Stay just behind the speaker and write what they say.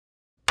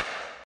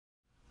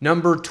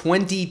Number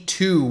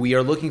 22, we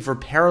are looking for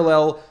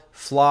parallel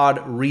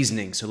flawed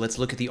reasoning. So let's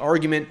look at the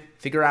argument,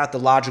 figure out the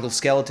logical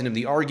skeleton of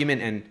the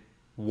argument and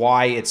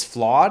why it's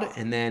flawed,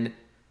 and then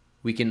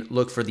we can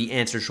look for the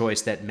answer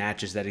choice that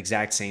matches that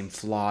exact same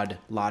flawed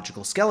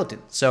logical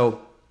skeleton. So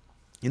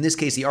in this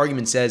case, the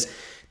argument says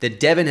that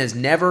Devin has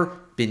never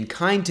been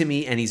kind to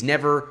me and he's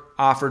never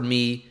offered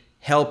me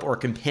help or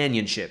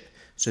companionship.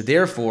 So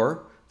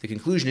therefore, the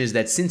conclusion is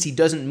that since he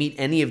doesn't meet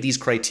any of these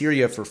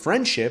criteria for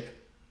friendship,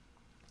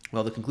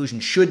 well, the conclusion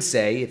should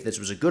say, if this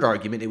was a good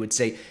argument, it would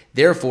say,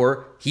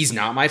 therefore, he's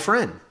not my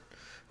friend,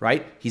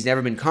 right? He's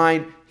never been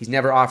kind. He's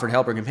never offered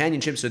help or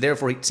companionship. So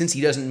therefore, since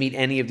he doesn't meet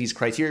any of these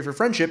criteria for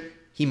friendship,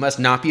 he must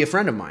not be a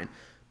friend of mine.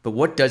 But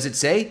what does it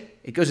say?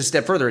 It goes a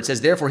step further. It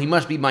says, therefore, he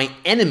must be my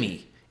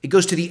enemy. It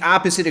goes to the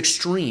opposite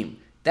extreme.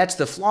 That's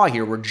the flaw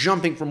here. We're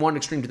jumping from one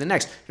extreme to the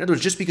next. In other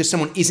words, just because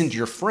someone isn't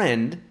your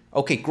friend,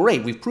 okay,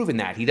 great, we've proven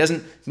that. He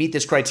doesn't meet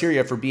this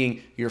criteria for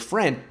being your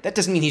friend. That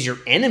doesn't mean he's your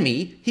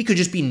enemy. He could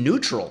just be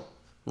neutral,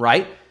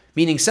 right?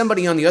 Meaning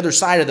somebody on the other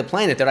side of the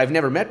planet that I've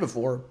never met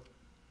before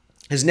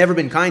has never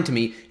been kind to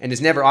me and has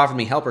never offered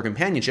me help or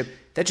companionship.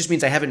 That just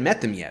means I haven't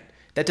met them yet.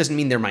 That doesn't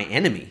mean they're my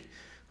enemy,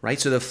 right?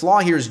 So the flaw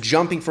here is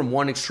jumping from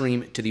one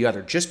extreme to the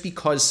other. Just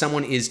because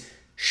someone is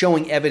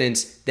showing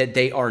evidence that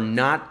they are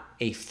not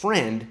a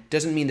friend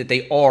doesn't mean that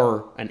they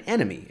are an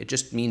enemy. It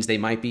just means they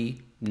might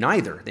be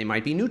neither. They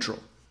might be neutral,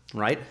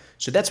 right?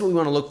 So that's what we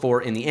want to look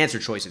for in the answer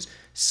choices.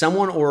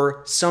 Someone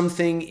or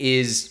something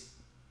is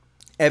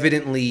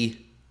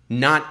evidently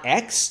not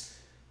X,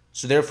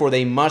 so therefore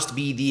they must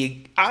be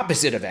the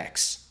opposite of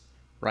X,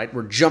 right?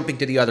 We're jumping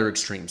to the other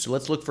extreme. So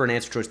let's look for an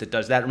answer choice that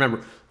does that.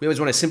 Remember, we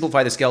always want to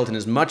simplify the skeleton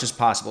as much as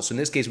possible. So in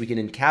this case, we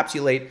can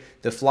encapsulate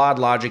the flawed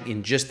logic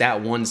in just that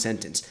one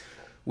sentence.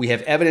 We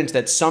have evidence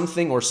that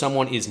something or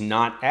someone is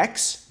not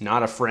X,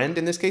 not a friend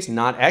in this case,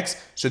 not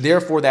X. So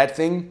therefore that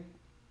thing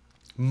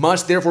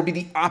must therefore be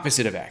the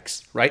opposite of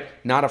X, right?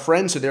 Not a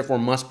friend, so therefore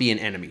must be an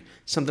enemy.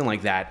 Something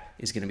like that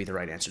is going to be the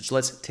right answer. So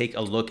let's take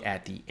a look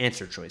at the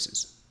answer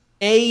choices.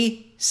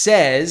 A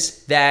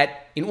says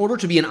that in order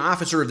to be an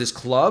officer of this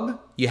club,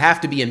 you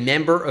have to be a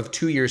member of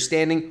 2 years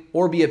standing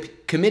or be a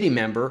committee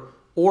member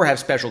or have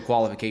special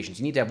qualifications.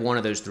 You need to have one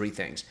of those three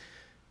things.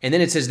 And then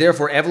it says,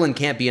 therefore, Evelyn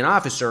can't be an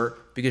officer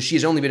because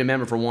she's only been a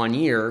member for 1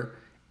 year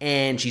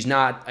and she's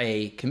not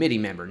a committee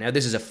member. Now,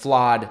 this is a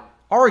flawed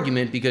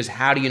argument because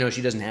how do you know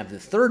she doesn't have the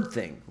third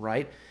thing,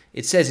 right?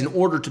 It says in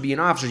order to be an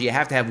officer, you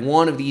have to have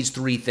one of these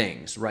three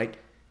things, right?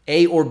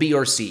 A or B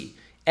or C.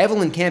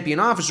 Evelyn can't be an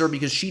officer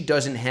because she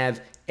doesn't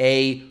have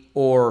A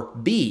or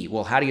B.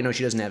 Well, how do you know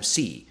she doesn't have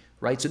C,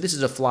 right? So this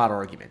is a flawed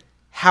argument.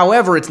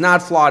 However, it's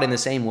not flawed in the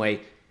same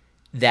way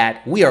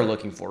that we are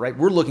looking for, right?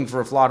 We're looking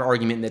for a flawed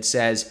argument that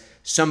says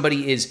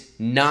somebody is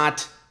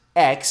not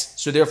X,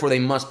 so therefore they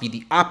must be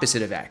the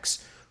opposite of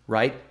X,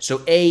 right?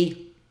 So A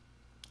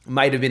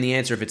might have been the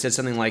answer if it said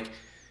something like,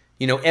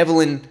 you know,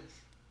 Evelyn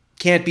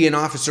can't be an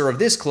officer of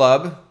this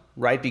club,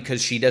 right,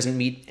 because she doesn't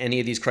meet any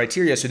of these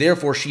criteria, so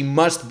therefore she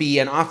must be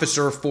an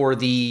officer for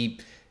the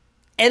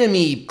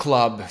enemy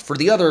club, for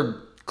the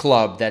other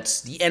club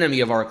that's the enemy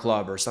of our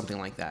club or something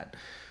like that,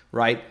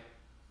 right?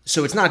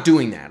 So it's not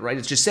doing that, right?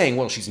 It's just saying,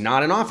 well, she's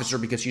not an officer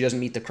because she doesn't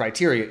meet the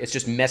criteria. It's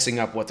just messing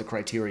up what the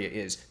criteria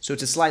is. So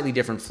it's a slightly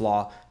different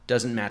flaw,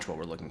 doesn't match what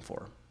we're looking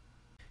for.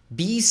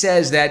 B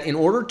says that in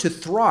order to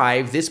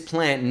thrive, this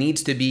plant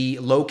needs to be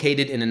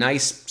located in a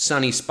nice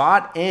sunny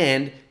spot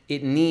and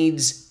it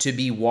needs to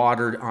be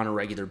watered on a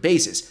regular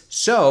basis.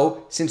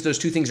 So since those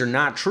two things are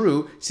not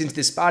true, since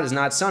this spot is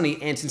not sunny,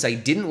 and since I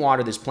didn't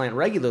water this plant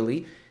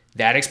regularly,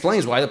 that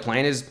explains why the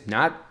plant is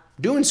not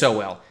doing so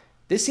well.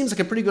 This seems like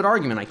a pretty good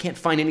argument. I can't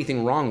find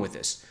anything wrong with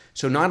this.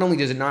 So not only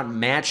does it not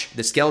match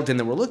the skeleton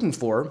that we're looking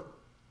for,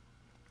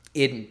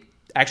 it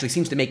actually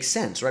seems to make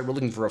sense, right? We're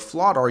looking for a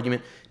flawed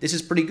argument. This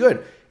is pretty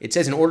good. It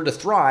says in order to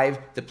thrive,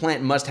 the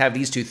plant must have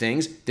these two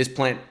things. This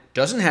plant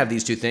doesn't have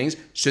these two things,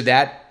 so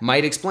that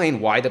might explain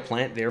why the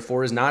plant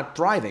therefore is not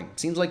thriving.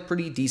 Seems like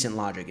pretty decent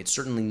logic. It's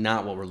certainly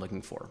not what we're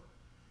looking for.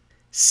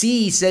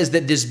 C says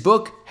that this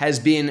book has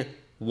been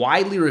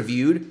widely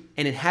reviewed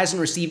and it hasn't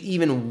received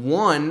even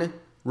one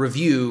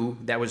review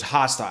that was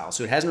hostile.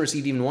 So it hasn't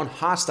received even one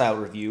hostile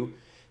review.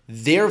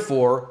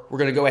 Therefore, we're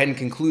going to go ahead and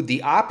conclude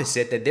the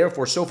opposite, that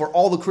therefore, so far,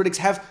 all the critics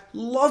have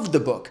loved the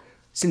book.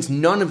 Since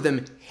none of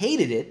them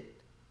hated it,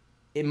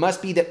 it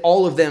must be that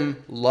all of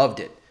them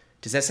loved it.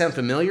 Does that sound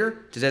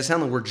familiar? Does that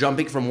sound like we're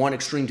jumping from one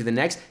extreme to the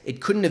next?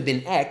 It couldn't have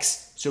been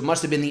X, so it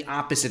must have been the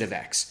opposite of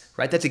X,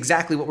 right? That's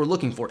exactly what we're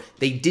looking for.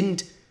 They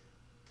didn't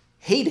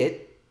hate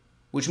it,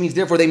 which means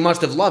therefore they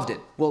must have loved it.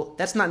 Well,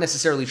 that's not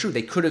necessarily true.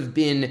 They could have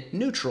been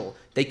neutral.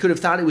 They could have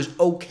thought it was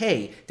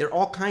okay. There are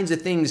all kinds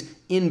of things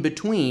in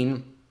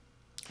between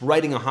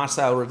writing a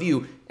hostile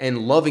review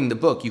and loving the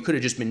book. You could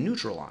have just been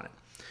neutral on it.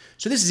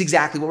 So this is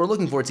exactly what we're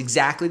looking for. It's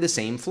exactly the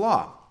same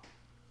flaw.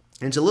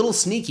 And it's a little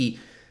sneaky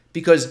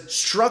because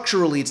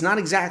structurally it's not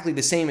exactly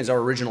the same as our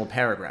original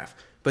paragraph.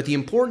 But the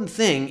important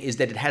thing is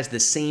that it has the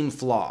same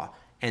flaw.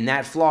 And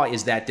that flaw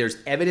is that there's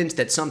evidence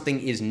that something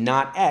is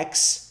not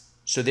X,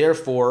 so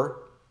therefore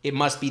it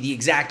must be the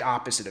exact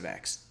opposite of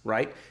X,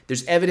 right?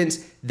 There's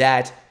evidence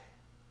that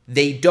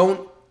they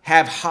don't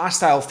have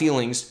hostile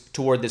feelings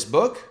toward this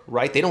book,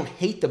 right? They don't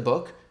hate the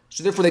book,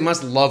 so therefore they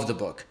must love the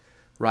book,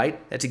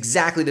 right? That's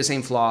exactly the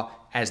same flaw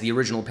as the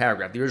original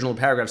paragraph. The original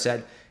paragraph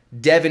said,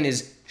 Devin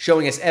is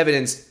showing us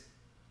evidence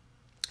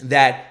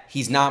that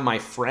he's not my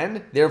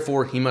friend,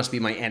 therefore he must be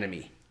my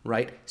enemy,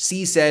 right?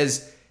 C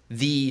says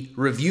the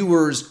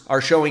reviewers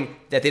are showing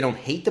that they don't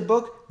hate the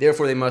book,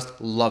 therefore they must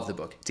love the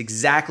book. It's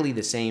exactly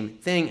the same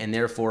thing, and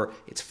therefore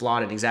it's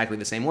flawed in exactly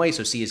the same way,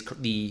 so C is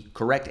the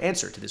correct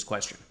answer to this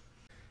question.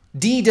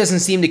 D doesn't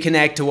seem to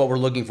connect to what we're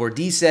looking for.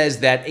 D says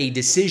that a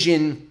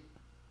decision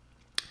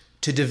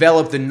to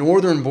develop the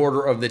northern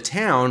border of the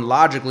town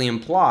logically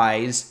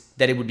implies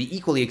that it would be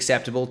equally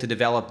acceptable to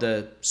develop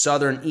the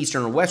southern,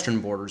 eastern, or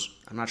western borders.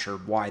 I'm not sure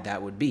why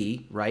that would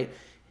be, right?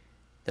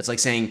 That's like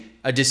saying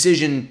a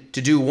decision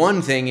to do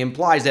one thing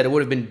implies that it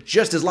would have been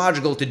just as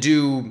logical to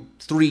do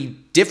 3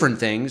 different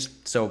things.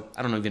 So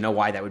I don't even know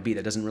why that would be.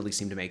 That doesn't really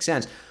seem to make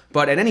sense.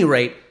 But at any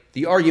rate,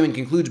 the argument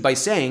concludes by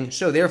saying,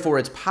 so therefore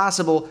it's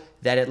possible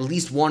that at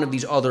least one of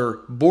these other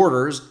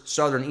borders,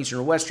 southern, eastern,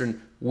 or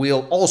western,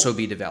 will also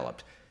be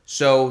developed.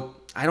 So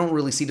I don't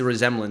really see the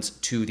resemblance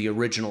to the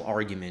original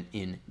argument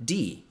in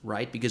D,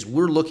 right? Because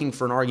we're looking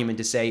for an argument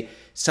to say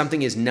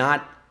something is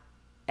not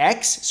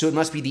X, so it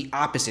must be the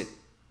opposite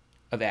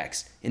of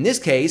X. In this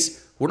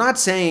case, we're not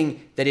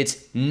saying that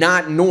it's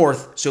not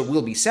north, so it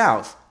will be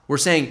south. We're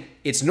saying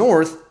it's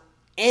north,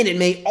 and it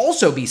may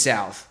also be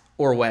south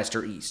or west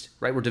or east,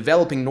 right? We're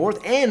developing north,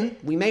 and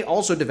we may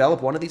also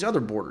develop one of these other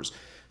borders.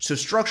 So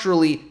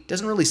structurally, it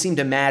doesn't really seem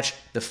to match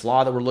the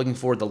flaw that we're looking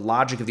for. The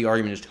logic of the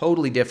argument is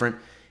totally different.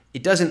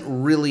 It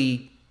doesn't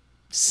really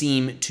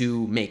seem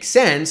to make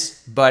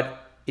sense,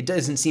 but it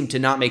doesn't seem to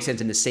not make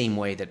sense in the same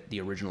way that the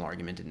original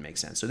argument didn't make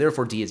sense. So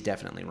therefore, D is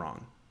definitely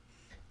wrong.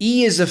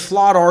 E is a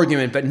flawed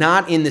argument, but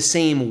not in the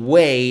same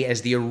way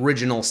as the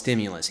original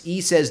stimulus. E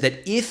says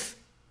that if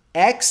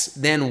X,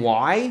 then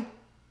Y,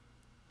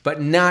 but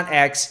not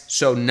X,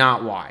 so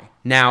not Y.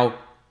 Now,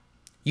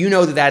 you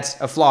know that that's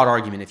a flawed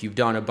argument. If you've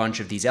done a bunch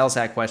of these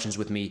LSAT questions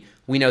with me,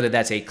 we know that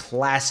that's a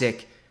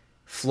classic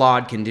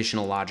flawed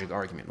conditional logic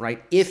argument,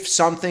 right? If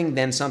something,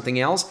 then something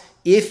else.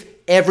 If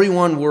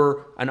everyone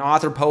were an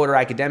author, poet, or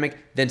academic,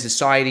 then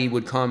society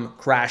would come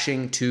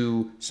crashing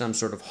to some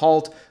sort of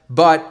halt.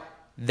 But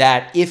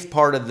that if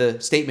part of the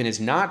statement is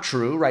not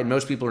true, right?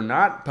 Most people are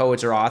not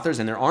poets or authors,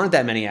 and there aren't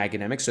that many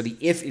academics, so the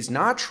if is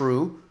not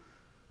true.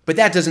 But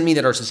that doesn't mean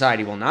that our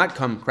society will not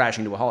come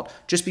crashing to a halt.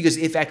 Just because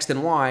if X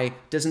then Y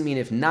doesn't mean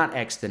if not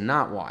X then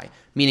not Y.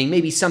 Meaning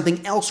maybe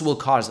something else will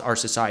cause our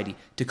society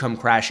to come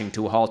crashing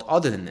to a halt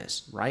other than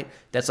this, right?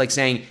 That's like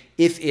saying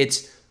if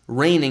it's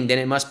raining then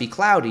it must be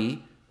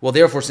cloudy. Well,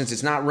 therefore, since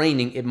it's not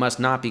raining, it must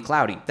not be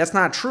cloudy. That's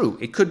not true.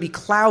 It could be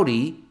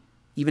cloudy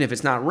even if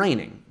it's not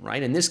raining,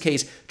 right? In this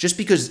case, just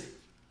because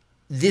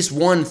this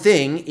one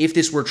thing, if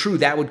this were true,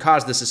 that would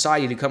cause the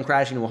society to come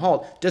crashing to a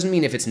halt, doesn't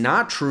mean if it's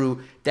not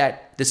true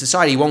that the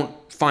society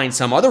won't find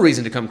some other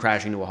reason to come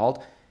crashing to a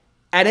halt.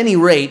 At any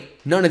rate,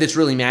 none of this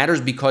really matters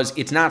because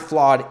it's not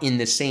flawed in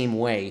the same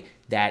way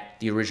that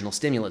the original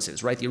stimulus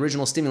is, right? The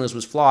original stimulus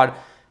was flawed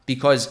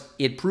because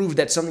it proved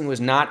that something was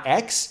not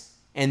X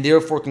and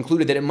therefore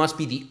concluded that it must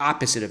be the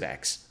opposite of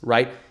X,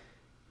 right?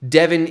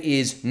 Devin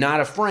is not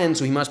a friend,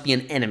 so he must be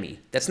an enemy.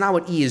 That's not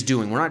what E is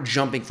doing. We're not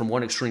jumping from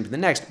one extreme to the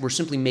next. We're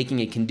simply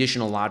making a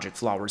conditional logic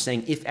flaw. We're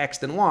saying if X,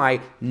 then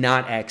Y,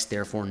 not X,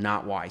 therefore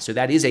not Y. So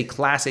that is a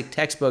classic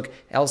textbook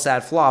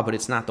LSAT flaw, but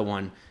it's not the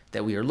one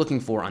that we are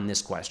looking for on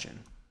this question.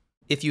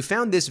 If you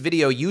found this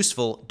video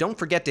useful, don't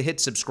forget to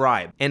hit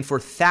subscribe. And for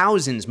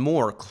thousands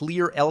more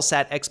clear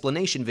LSAT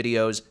explanation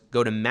videos,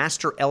 go to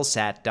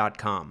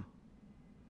masterlsat.com.